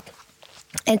näin. Että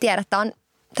en tiedä, että on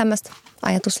tämmöistä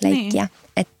ajatusleikkiä.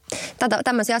 Niin.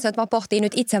 Tämmöisiä asioita vaan pohtii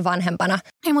nyt itse vanhempana.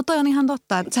 Ei, mutta toi on ihan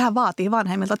totta, että sehän vaatii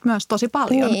vanhemmilta myös tosi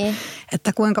paljon. Niin.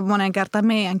 Että kuinka monen kertaan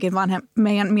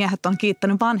meidän miehet on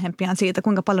kiittänyt vanhempiaan siitä,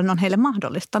 kuinka paljon on heille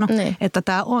mahdollistanut. Niin. Että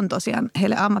tämä on tosiaan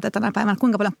heille ammatti tänä päivänä,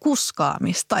 kuinka paljon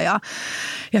kuskaamista. Ja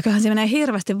kyllähän se menee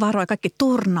hirveästi varoja kaikki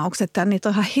turnaukset ja niitä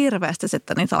on ihan hirveästi,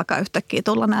 että niitä alkaa yhtäkkiä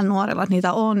tulla näin nuorilla. Että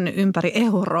niitä on ympäri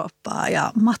Eurooppaa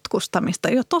ja matkustamista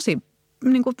jo tosi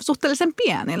niin kuin suhteellisen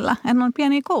pienillä. En ole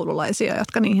pieniä koululaisia,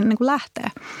 jotka niihin niin kuin lähtee.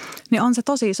 Niin on se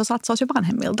tosi iso satsaus jo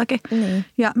vanhemmiltakin.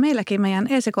 Ja meilläkin meidän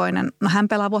esikoinen, no hän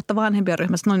pelaa vuotta vanhempien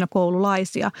ryhmässä, noin jo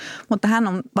koululaisia, mutta hän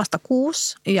on vasta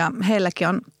 6 ja heilläkin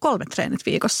on 3 treenit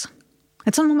viikossa.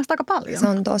 Et se on mun mielestä aika paljon. Se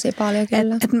on tosi paljon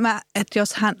kyllä. Että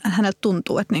jos hänelle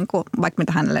tuntuu, että niinku, vaikka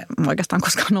mitä hänelle oikeastaan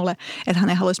koskaan ole, että hän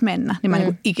ei haluaisi mennä, niin mä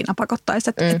niinku ikinä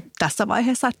pakottaisin, että tässä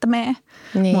vaiheessa, että mee.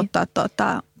 Niin. Mutta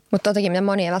totakin, mitä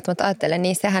moni ei välttämättä ajattele,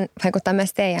 niin sehän vaikuttaa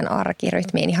myös teidän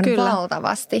arkirytmiin ihan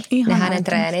valtavasti. Ihan ne hänen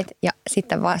treenit. Ja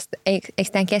sitten vasta, eikö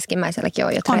teidän keskimmäiselläkin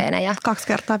ole jo treenejä? 2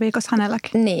 kertaa viikossa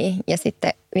hänelläkin. Niin, ja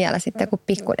sitten vielä kun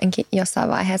pikkuidenkin jossain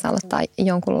vaiheessa aloittaa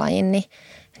jonkun lajin,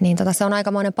 niin se on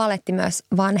aikamoinen paletti myös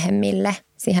vanhemmille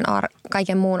siihen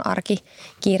kaiken muun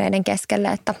arkikiireiden keskelle,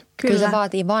 että kyllä se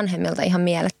vaatii vanhemmilta ihan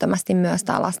mielettömästi myös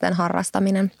tämä lasten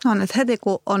harrastaminen. On, että heti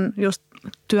kun on just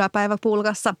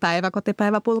työpäiväpulkassa,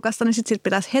 päiväkotipäiväpulkassa, niin sitten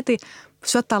pitäisi heti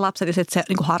syöttää lapset ja sitten se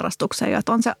niin kuin harrastukseen. Ja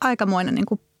että on se aikamoinen niin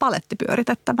kuin paletti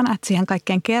pyöritettävänä, että siihen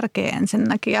kaikkeen kerkee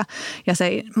ensinnäkin. Ja se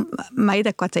ei, mä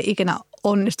itse koen, että se ei ikinä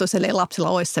onnistuisi, eli lapsilla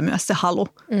olisi se myös se halu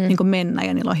niin kuin mennä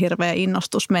ja niillä on hirveä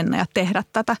innostus mennä ja tehdä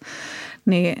tätä.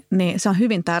 Niin se on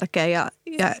hyvin tärkeä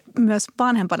ja myös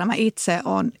vanhempana mä itse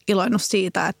olen iloinnut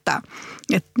siitä, että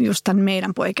just tämän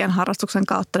meidän poikien harrastuksen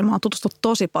kautta niin mä oon tutustunut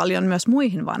tosi paljon myös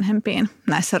muihin vanhempiin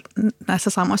näissä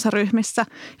samoissa ryhmissä.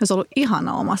 Ja se on ollut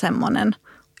ihana oma semmoinen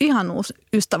ihan uusi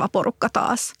ystäväporukka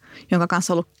taas, jonka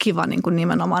kanssa on ollut kiva niin kuin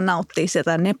nimenomaan nauttia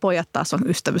sieltä. Ja ne pojat taas on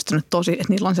ystävystynyt tosi, että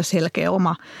niillä on se selkeä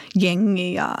oma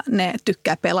jengi ja ne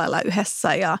tykkää pelailla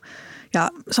yhdessä ja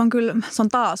se on kyllä, se on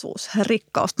taas uusi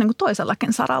rikkaus niin kuin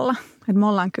toisellakin saralla. Että me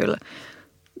ollaan kyllä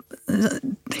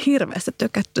hirveästi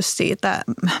tykätty siitä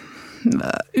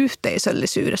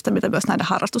yhteisöllisyydestä, mitä myös näiden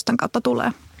harrastusten kautta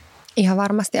tulee. Ihan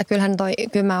varmasti ja kyllä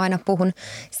mä aina puhun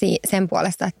sen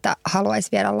puolesta, että haluaisi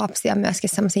viedä lapsia myöskin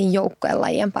semmoisiin joukkojen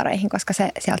lajien pareihin, koska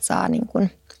se sieltä saa niin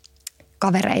kuin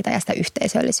kavereita ja sitä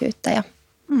yhteisöllisyyttä.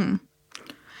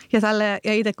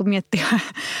 Ja itse kun miettii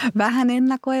vähän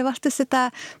ennakoivasti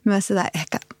myös sitä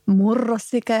ehkä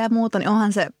murrosikää ja muuta, niin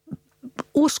onhan se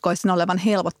uskoisin olevan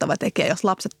helpottava tekijä, jos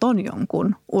lapset on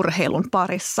jonkun urheilun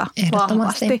parissa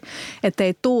vahvasti. Että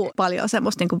ei tule paljon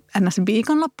semmoista niin kuin ns.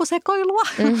 Viikonloppusekoilua,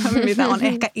 mitä on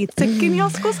ehkä itsekin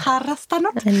joskus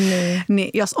harrastanut. Niin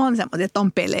jos on semmoista, että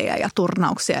on pelejä ja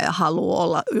turnauksia ja haluaa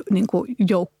olla niin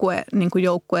kuin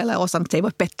joukkueelle osa, mutta se ei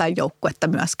voi pettää joukkuetta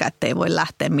myöskään, että ei voi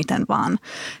lähteä miten vaan.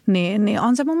 Niin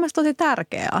on se mun mielestä tosi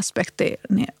tärkeä aspekti,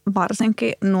 niin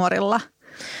varsinkin nuorilla.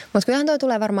 Mutta kyllähän toi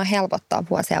tulee varmaan helpottaa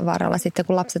vuosien varrella sitten,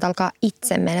 kun lapset alkaa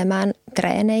itse menemään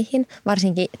treeneihin.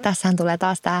 Varsinkin tässähän tulee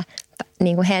taas tämä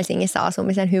niin kuin Helsingissä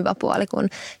asumisen hyvä puoli, kun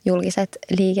julkiset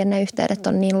liikenneyhteydet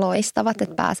on niin loistavat,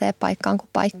 että pääsee paikkaan kuin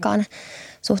paikkaan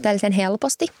suhteellisen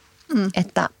helposti.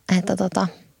 Että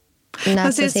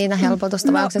näetkö siis, siinä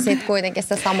helpotusta vai onko se sitten kuitenkin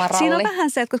se sama ralli? Siinä on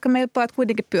vähän se, että koska meillä pojat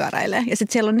kuitenkin pyöräilee ja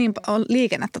sitten siellä on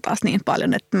liikennettä taas niin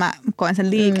paljon, että mä koen sen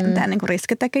liikenteen niin kuin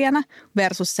riskitekijänä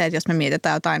versus se, että jos me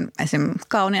mietitään jotain esim.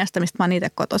 Kauniasta, mistä mä oon itse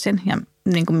kotoisin ja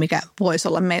niin kuin mikä voisi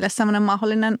olla meille sellainen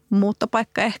mahdollinen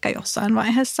muuttopaikka ehkä jossain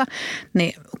vaiheessa,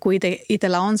 niin kun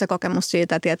itsellä on se kokemus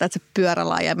siitä, että tietää, että se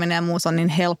pyörälaajaminen ja muu on niin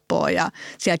helppoa ja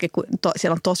sielläkin, kun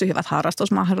siellä on tosi hyvät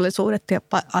harrastusmahdollisuudet ja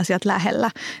asiat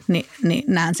lähellä, niin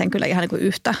näen sen kyllä ihan niin kuin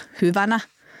yhtä hyvänä.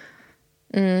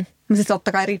 Siis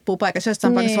totta kai riippuu paikassa.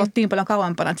 Jossain paikassa olet niin paljon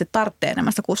kauempana, että se tarvitsee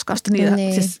enemmän sitä kuskausta.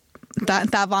 Siis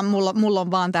Tämä vaan, mulla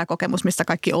on vaan tämä kokemus, missä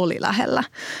kaikki oli lähellä,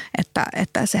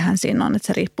 että sehän siinä on, että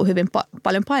se riippuu hyvin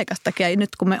paljon paikastakin. Ja nyt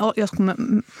kun me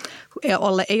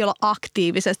ei olla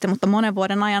aktiivisesti, mutta monen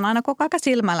vuoden ajan aina koko ajan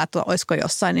silmällä, että olisiko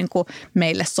jossain niin kuin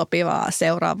meille sopivaa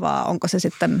seuraavaa, onko se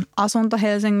sitten asunto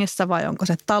Helsingissä vai onko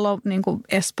se talo niin kuin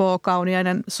Espoo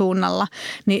Kauniaiden suunnalla,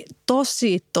 niin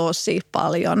tosi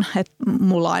paljon, että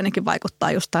mulla ainakin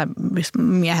vaikuttaa just tämä, missä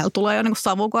miehellä tulee jo niin kuin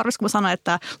savukorvissa, kun mä sanoin,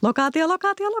 että lokaatio,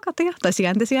 tai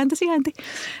sijainti,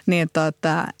 niin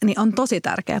on tosi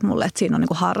tärkeää mulle, että siinä on niin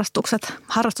kuin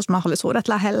harrastusmahdollisuudet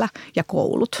lähellä ja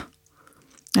koulut.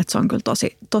 Että se on kyllä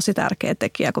tosi tärkeä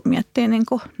tekijä, kun miettii niin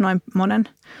kuin noin monen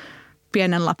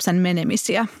pienen lapsen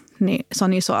menemisiä, niin se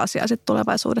on iso asia sitten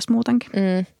tulevaisuudessa muutenkin.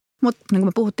 Mutta niin kuin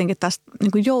me puhuttiinkin tästä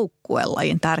niin kuin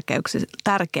joukkuelajin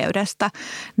tärkeydestä,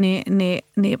 niin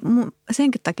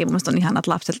senkin takia mun mielestä on ihana,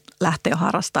 että lapset lähtee jo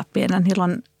harrastamaan pienen.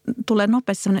 Tulee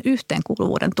nopeasti sellainen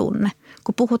yhteenkuuluvuuden tunne.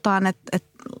 Kun puhutaan että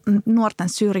nuorten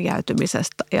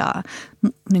syrjäytymisestä ja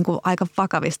niin kuin aika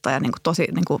vakavista ja niin kuin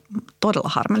niin kuin todella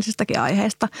harmillisistakin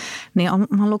aiheista, niin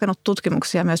mä oon lukenut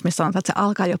tutkimuksia myös, missä sanotaan, että se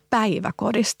alkaa jo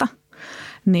päiväkodista.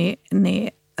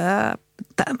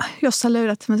 Jos sä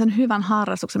löydät sellaisen hyvän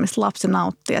harrastuksen, missä lapsi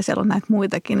nauttii ja siellä on näitä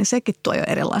muitakin, niin sekin tuo jo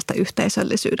erilaista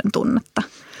yhteisöllisyyden tunnetta.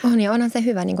 Onhan se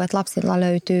hyvä, että lapsilla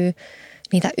löytyy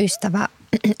niitä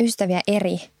ystäviä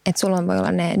eri. Että sulla voi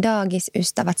olla ne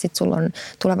daagisystävät, sitten sulla on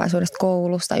tulevaisuudesta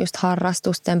koulusta, just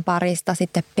harrastusten parista,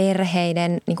 sitten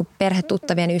perheiden, niin kuin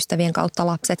perhetuttavien ystävien kautta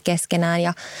lapset keskenään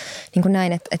ja niin kuin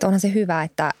näin. Että onhan se hyvä,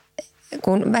 että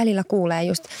kun välillä kuulee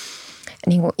just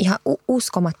niin kuin ihan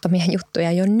uskomattomia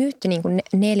juttuja jo nyt niin kuin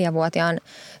 4-vuotiaan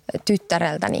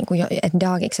tyttäreltä, niin kuin että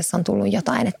daagiksessa on tullut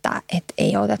jotain, että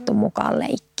ei otettu mukaan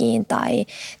leikkiin tai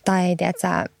tiedätkö,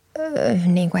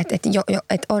 niin kuin,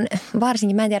 että on,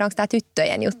 varsinkin, mä en tiedä, onko tämä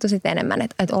tyttöjen juttu sitten enemmän,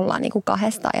 että ollaan niin kuin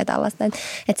kahdestaan ja tällaista, että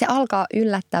se alkaa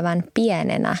yllättävän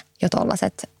pienenä jo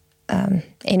tollaiset,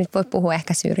 ei nyt voi puhua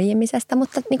ehkä syrjimisestä,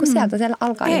 mutta niin kuin sieltä siellä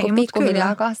alkaa niin kuin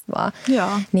pikkuhiljaa kasvaa.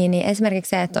 Niin esimerkiksi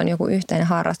se, että on joku yhteinen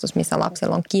harrastus, missä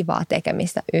lapsilla on kivaa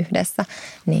tekemistä yhdessä,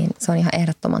 niin se on ihan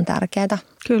ehdottoman tärkeää.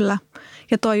 Kyllä.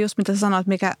 Ja toi just mitä sä sanoit,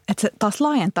 että se taas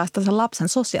laajentaa sitä sen lapsen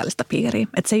sosiaalista piiriä.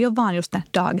 Että se ei ole vaan just ne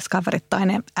daagiskaverit tai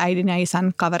ne äidin ja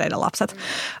isän kavereiden lapset,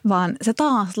 vaan se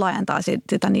taas laajentaa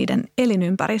sitä niiden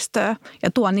elinympäristöä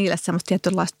ja tuo niille semmoista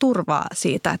tietynlaista turvaa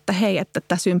siitä, että hei, että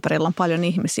tässä ympärillä on paljon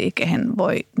ihmisiä, kehen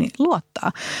voi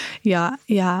luottaa.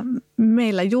 Ja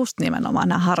meillä just nimenomaan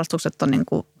nämä harrastukset on niin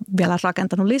kuin vielä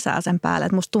rakentanut lisää sen päälle.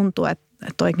 Että musta tuntuu, että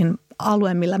toikin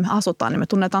alue, millä me asutaan, niin me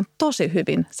tunnetaan tosi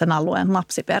hyvin sen alueen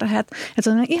lapsiperheet. Että se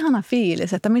on ihana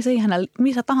fiilis, että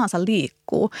missä tahansa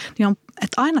liikkuu, niin on,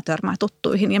 että aina törmää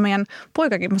tuttuihin. Ja meidän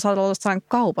poikakin, me saadaan olla jossain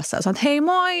kaupassa ja sanoo, että hei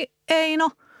moi, Eino.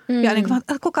 Ja niin kuin,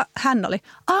 kuka hän oli?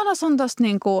 No se on tuossa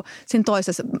niin kuin, siinä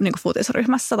toisessa niin kuin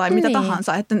futisryhmässä tai mitä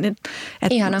tahansa. Että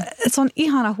se on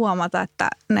ihana huomata, että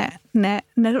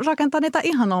ne rakentaa niitä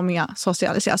ihan omia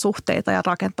sosiaalisia suhteita ja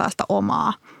rakentaa sitä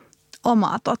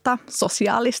omaa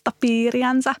sosiaalista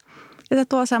piiriänsä. Ja se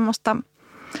tuo semmoista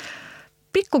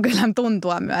pikkukylän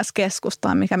tuntua myös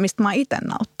keskustaan, mistä mä oon itse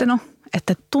nauttinut.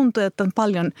 Että tuntuu, että on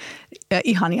paljon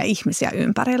ihania ihmisiä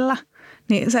ympärillä.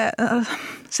 Niin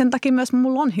sen takia myös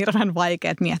mulla on hirveän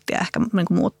vaikea miettiä ehkä niin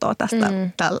kuin muuttoa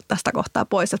tästä kohtaa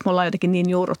pois. Että mulla on jotenkin niin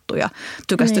juurruttu ja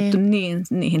tykästytty niin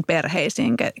niihin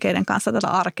perheisiin, keiden kanssa tätä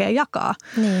arkea jakaa.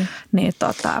 Niin,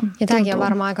 ja tämäkin on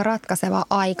varmaan aika ratkaiseva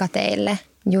aika teille.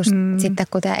 Just sitten,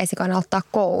 kun teidän esikoinen aloittaa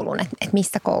koulun, että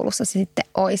missä koulussa se sitten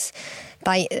olisi.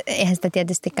 Tai eihän sitä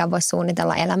tietystikään voi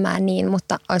suunnitella elämään niin,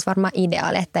 mutta olisi varmaan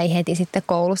ideaali, että ei heti sitten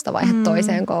koulusta vaihda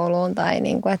toiseen kouluun. Tai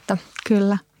niin kuin, että...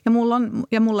 Kyllä.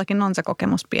 Ja mullakin on se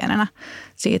kokemus pienenä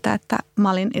siitä, että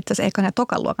mä olin itse asiassa ekan ja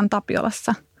tokan luokan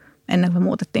Tapiolassa ennen kuin me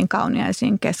muutettiin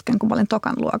Kauniaisiin kesken, kun mä olin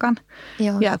tokan luokan.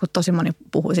 Joo. Ja kun tosi moni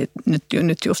puhui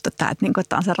nyt just, että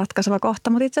tämä on se ratkaiseva kohta,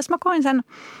 mutta itse asiassa mä koin sen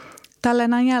tälleen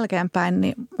näin jälkeenpäin,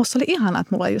 niin musta oli ihanaa,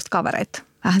 että mulla oli just kavereita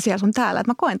vähän siellä sun täällä.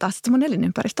 Että mä koen taas, että mun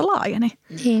elinympäristö laajeni.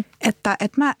 Että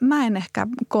mä en ehkä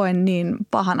koe niin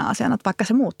pahana asiana, että vaikka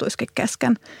se muuttuisikin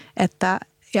kesken.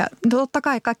 Ja totta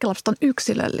kai kaikki lapset on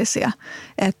yksilöllisiä,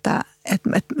 että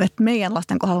meidän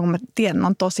lasten kohdalla, kun mä tiedän,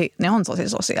 ne on tosi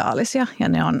sosiaalisia ja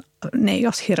ne ei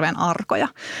ole hirveän arkoja,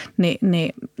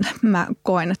 niin mä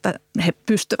koen, että he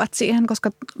pystyvät siihen,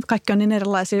 koska kaikki on niin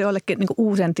erilaisia joillekin niin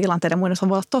uusien tilanteiden muiden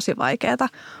voi olla tosi vaikeaa.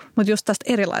 Mutta just tästä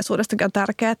erilaisuudestakin on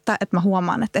tärkeää, että mä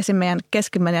huomaan, että esimerkiksi meidän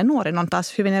keskimmäinen ja nuorin on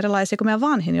taas hyvin erilaisia kuin meidän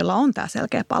vanhin, jolla on tämä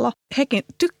selkeä pallo. Hekin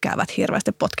tykkäävät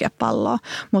hirveästi potkia palloa,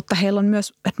 mutta heillä on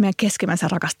myös, että meidän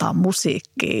keskimmäinen rakastaa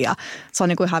musiikkia ja se on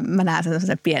niin kuin ihan, mä näen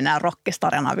sen pienää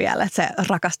rockistarina vielä, että se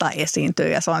rakastaa esiintyä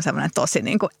ja se on semmoinen tosi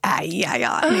niin kuin äijä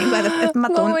ja niin kuin, että mä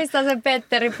muistan sen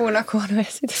Petteri Punakuonon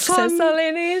esityksen, se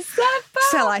oli niin säpä.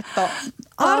 Se laittoi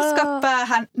arskat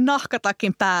päähän,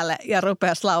 nahkatakin päälle ja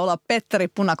rupesi laulaa Petteri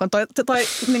Punakuono. Toi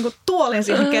niin kuin tuolin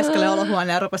siihen keskelle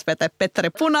olohuoneen ja rupesi vetää Petteri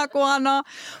Punakuonoa.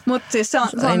 Mutta siis se on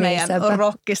niin meidän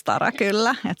rockistara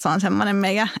kyllä, että se on semmoinen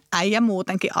meidän äijä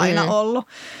muutenkin aina ollut.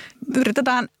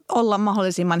 Yritetään olla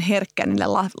mahdollisimman herkkä niille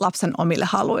lapsen omille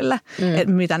haluille,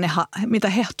 että mitä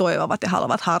he toivovat ja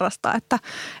haluavat harrastaa. Että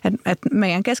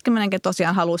meidän keskimmäinenkin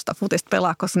tosiaan haluaa sitä futista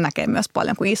pelaa, koska se näkee myös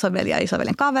paljon, kun isoveli ja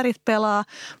isovelin kaverit pelaa.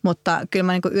 Mutta kyllä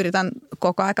mä niin yritän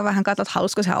koko aika vähän katsoa, että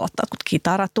haluaisiko se aloittaa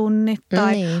kitaratunnit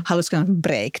tai haluaisiko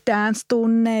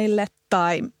breakdance-tunneille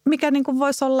tai mikä niin kuin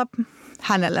voisi olla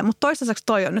hänelle, mutta toistaiseksi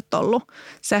toi on nyt ollut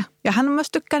se. Ja hän myös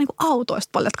tykkää niinku autoista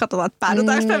paljon, että katsotaan, että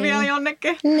päädytäänkö me vielä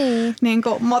jonnekin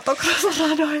niinku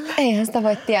motocross-radoille. Eihän sitä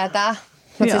voi tietää.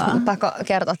 Mutta siis pakko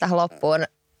kertoa tähän loppuun,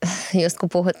 just kun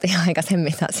puhuttiin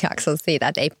aikaisemmin tässä jaksossa siitä,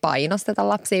 että ei painosteta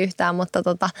lapsia yhtään,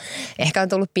 mutta ehkä on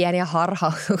tullut pieniä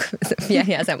harhautuksia,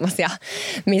 pieniä semmoisia,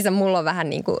 missä mulla on vähän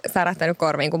niin kuin särähtänyt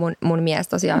korviin, kun mun mies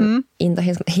tosiaan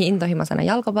intohimoisena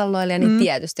jalkapalloilija, niin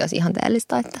tietysti olisi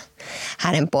ihanteellista, että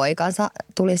hänen poikansa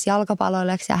tulisi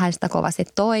jalkapalloilijaksi ja hän sitä kovasti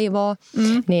toivoo.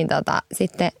 Niin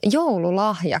sitten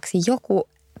joululahjaksi joku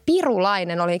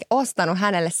pirulainen oli ostanut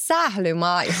hänelle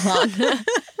sählymailan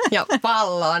ja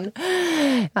pallon.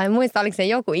 Mä en muista, oliko se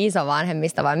joku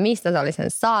isovanhemmista vai mistä se oli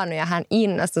sen saanut ja hän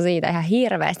innostui siitä ihan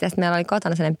hirveästi. Ja sitten meillä oli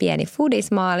kotona sellainen pieni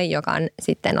fudismaali, joka on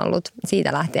sitten ollut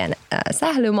siitä lähtien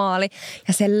sählymaali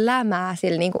ja se lämää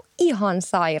sillä niinku ihan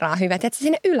sairaan hyvä. Tiedätkö,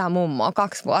 sinne ylämummoon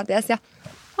 2-vuotias ja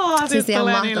siis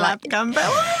tulee niin lätkän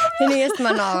pelaa. Ja niin, ja sitten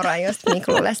mä nauraan just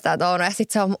Miklulle sitä Tounoa. Ja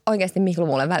sitten se on oikeasti Miklu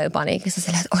mulle välillä paniikissa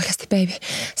silleen, että oikeasti baby.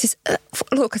 Siis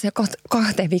Luukas ei ole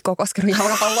 2 viikkoa koskenut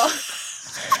jalkapalloa.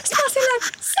 Sitten mä oon silleen,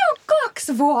 että se on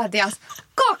 2-vuotias.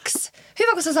 2.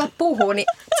 Hyvä, kun sä saat puhua, niin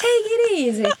take it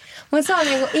easy. Mutta se on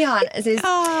niinku ihan, siis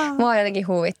mua jotenkin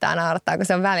huvittaa naurattaa, kun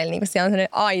se on välillä niinku se on sellainen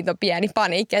aito pieni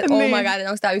paniikki, että oh my god,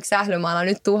 onko tää yksi sählymaala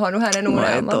nyt tuhonnut hänen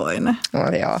unelman. Toinen.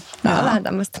 Mutta joo, tää on vähän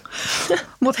tämmöistä.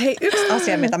 Mutta hei, yksi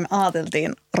asia, mitä me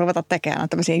ajateltiin ruveta tekemään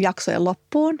tämmöisiin jaksojen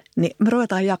loppuun, niin me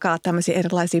ruvetaan jakaa tämmöisiä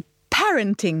erilaisia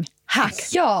parenting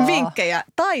vinkkejä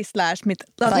tai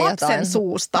lapsen jotain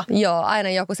suusta. Joo, aina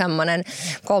joku semmoinen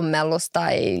kommellus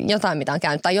tai jotain, mitä on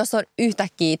käynyt. Tai jos on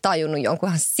yhtäkkiä tajunnut jonkun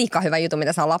ihan sikahyvä jutun,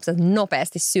 mitä saa lapset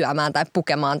nopeasti syömään tai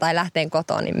pukemaan tai lähteen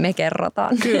kotoon, niin me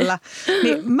kerrotaan. Kyllä.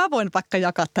 Niin mä voin vaikka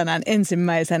jakaa tänään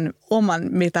ensimmäisen oman,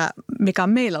 mikä on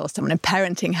meillä ollut semmoinen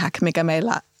parenting hack, mikä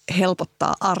meillä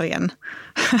helpottaa arjen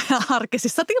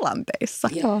arkisissa tilanteissa.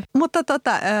 Joo. Mutta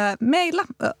meillä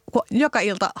joka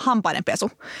ilta hampaiden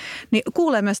pesu, niin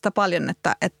kuulee myös sitä paljon,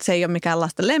 että se ei ole mikään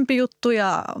lasten lempijuttu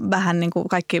ja vähän niin kuin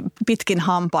kaikki pitkin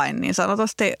hampain, niin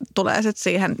sanotusti tulee sitten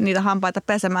siihen niitä hampaita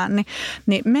pesemään,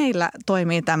 niin meillä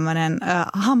toimii tämmöinen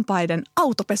hampaiden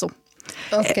autopesu.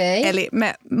 Okay. Eli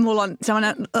mulla on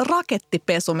semmoinen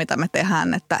rakettipesu, mitä me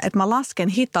tehdään, että mä lasken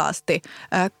hitaasti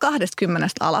 20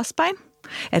 alaspäin.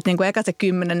 Että niin kuin eka se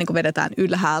 10 niin kuin vedetään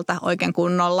ylhäältä oikein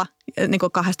kunnolla, niin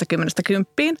kuin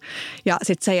 20–10. Ja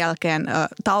sitten sen jälkeen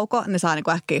tauko, ne saa niin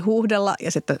kuin äkkiä huuhdella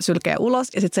ja sitten sylkee ulos.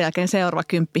 Ja sitten sen jälkeen seuraava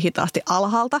 10 hitaasti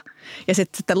alhaalta. Ja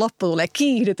sitten loppu tulee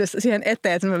kiihdytys siihen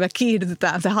eteen, että me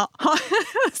kiihdytetään se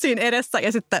siinä edessä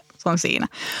ja sitten se on siinä.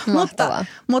 Mahtavaa.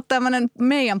 Mutta tämmöinen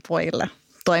meidän pojille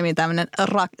toimii tämmöinen,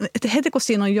 että heti kun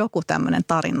siinä on joku tämmöinen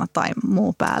tarina tai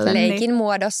muu päälle. Leikin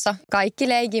muodossa. Kaikki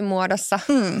leikin muodossa.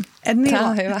 Tämä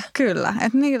on hyvä. Kyllä.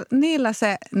 Että niillä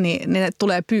se, niin ne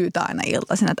tulee pyytää aina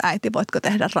iltaisin, että äiti, voitko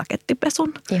tehdä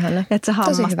rakettipesun. Ihana. Että se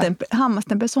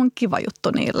hammastenpesu on kiva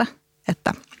juttu niille.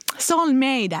 Että se on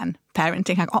meidän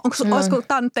parenting. Olisiko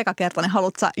tämä nyt eka kerta, niin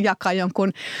haluatko jakaa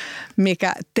jonkun,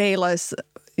 mikä teillä olisi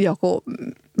joku,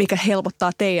 mikä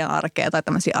helpottaa teidän arkea tai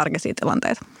tämmöisiä arkisia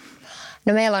tilanteita?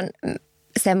 No meillä on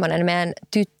semmoinen meidän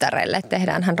tyttärelle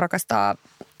tehdään, hän rakastaa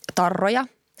tarroja.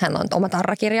 Hän on oma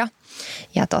tarrakirja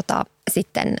ja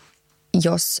sitten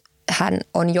jos hän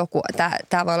on joku,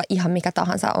 tämä voi olla ihan mikä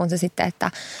tahansa, on se sitten,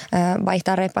 että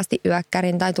vaihtaa reippaasti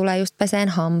yökkärin tai tulee just peseen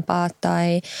hampaat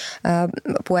tai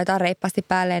puetaan reippaasti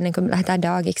päälle ennen kuin lähdetään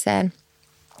daagikseen.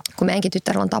 Kun meidänkin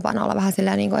tyttärellä on tapana olla vähän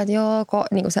silleen, että joo,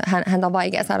 häntä on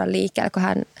vaikea saada liikkeelle, kun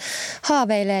hän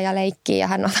haaveilee ja leikkii ja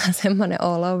hän on vähän semmoinen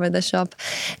all over the shop.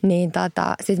 Niin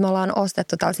sitten me ollaan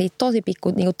ostettu tällaisia tosi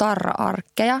pikku niin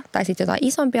tarra-arkkeja tai sitten jotain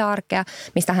isompia arkkeja,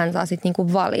 mistä hän saa sitten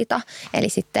niin valita. Eli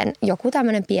sitten joku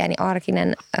tämmöinen pieni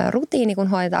arkinen rutiini, kun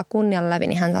hoidetaan kunnialla läpi,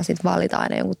 niin hän saa sitten valita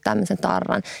aina jonkun tämmöisen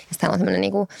tarran. Ja sitten hän on semmoinen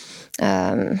niin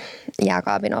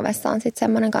jääkaapin ovessa on sitten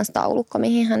semmoinen kanssa taulukko,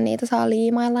 mihin hän niitä saa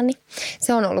liimailla, niin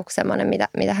se on ollut semmoinen,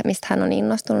 mistä hän on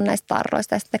innostunut näistä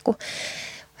tarroista. Ja sitten kun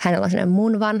hänellä on semmoinen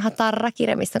mun vanha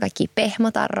tarrakirja, missä on kaikki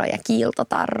pehmotarroja,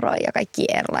 kiiltotarroja ja kaikki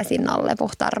erilaisia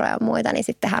nallepuhtarroja ja muita, niin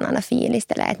sitten hän aina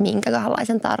fiilistelee, että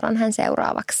minkälaisen tarran hän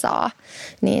seuraavaksi saa.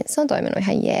 Niin se on toiminut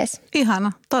ihan jees.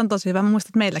 Ihana. Toi on tosi hyvä. Mä muistan,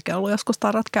 että meilläkin on ollut joskus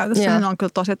tarrat käytössä. Ja ne on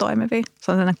kyllä tosi toimivia.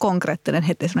 Se on sellainen konkreettinen,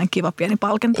 heti sellainen kiva pieni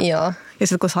palkinto. Joo. Ja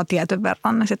sitten kun saa tietyn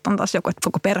verran, niin sitten on taas joku, että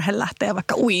koko perhe lähtee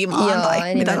vaikka uimaan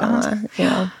tai mitä tahansa.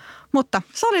 Joo. Mutta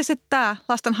se oli sitten tämä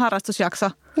lasten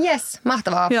harrastusjakso. Jes,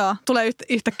 mahtavaa. Joo, tulee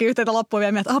yhtäkkiä yhteyttä loppuun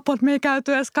vielä, että me ei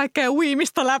käyty edes kaikkea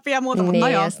uimista läpi ja muuta. Mutta no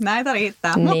joo, näitä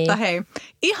riittää. Niin. Mutta hei,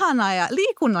 ihanaa ja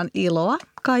liikunnan iloa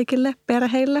kaikille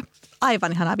perheille.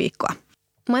 Aivan ihanaa viikkoa.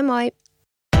 Moi moi.